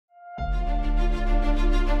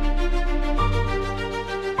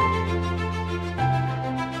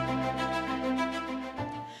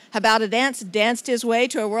Hubbout danced his way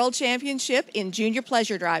to a world championship in junior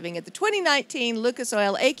pleasure driving at the 2019 Lucas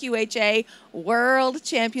Oil AQHA World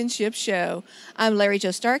Championship Show. I'm Larry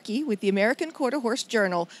Jo Starkey with the American Quarter Horse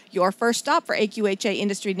Journal, your first stop for AQHA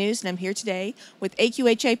industry news, and I'm here today with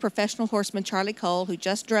AQHA professional horseman Charlie Cole, who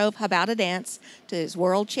just drove Hubbout to his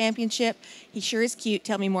world championship. He sure is cute.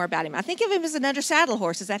 Tell me more about him. I think of him as an under saddle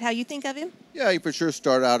horse. Is that how you think of him? Yeah, he for sure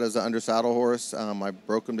started out as an under saddle horse. I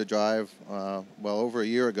broke him to drive well over a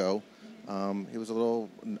year ago. He was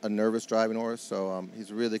a nervous driving horse, so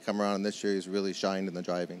he's really come around, and this year he's really shined in the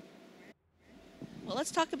driving. Well,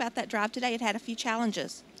 let's talk about that drive today. It had a few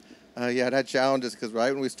challenges. Yeah, it had challenges because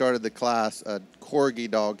right when we started the class, a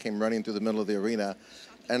corgi dog came running through the middle of the arena.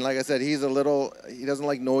 And like I said, he doesn't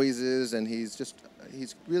like noises, and he's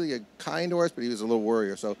really a kind horse, but he was a little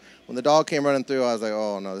worrier. So when the dog came running through, I was like,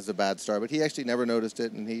 oh no, this is a bad start. But he actually never noticed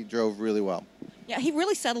it, and he drove really well. Yeah, he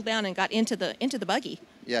really settled down and got into the buggy.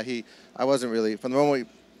 Yeah, I wasn't really, from the moment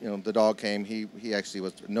the dog came, he actually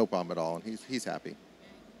was no problem at all, and he's happy.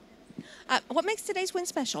 What makes today's win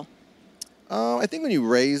special? I think when you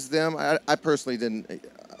raise them, I personally didn't.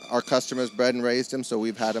 Our customers bred and raised him, so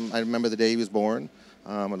we've had him. I remember the day he was born.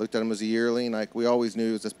 I looked at him as a yearling. Like we always knew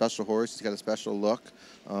he was a special horse. He's got a special look.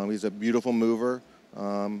 He's a beautiful mover.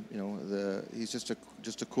 He's just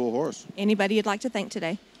a cool horse. Anybody you'd like to thank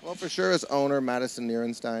today? Well, for sure, his owner, Madison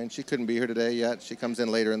Nirenstein. She couldn't be here today yet. She comes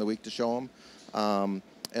in later in the week to show him.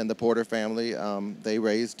 And the Porter family, they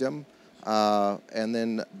raised him. And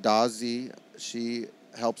then Dazi, she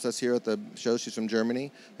helps us here at the show. She's from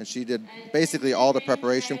Germany, and she did basically all the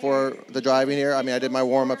preparation for the driving here. I mean, I did my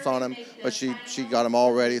warm-ups on him, but she got him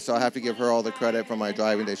all ready, so I have to give her all the credit for my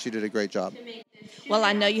driving day. She did a great job. Well,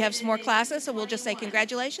 I know you have some more classes, so we'll just say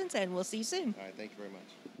congratulations, and we'll see you soon. All right, thank you very much.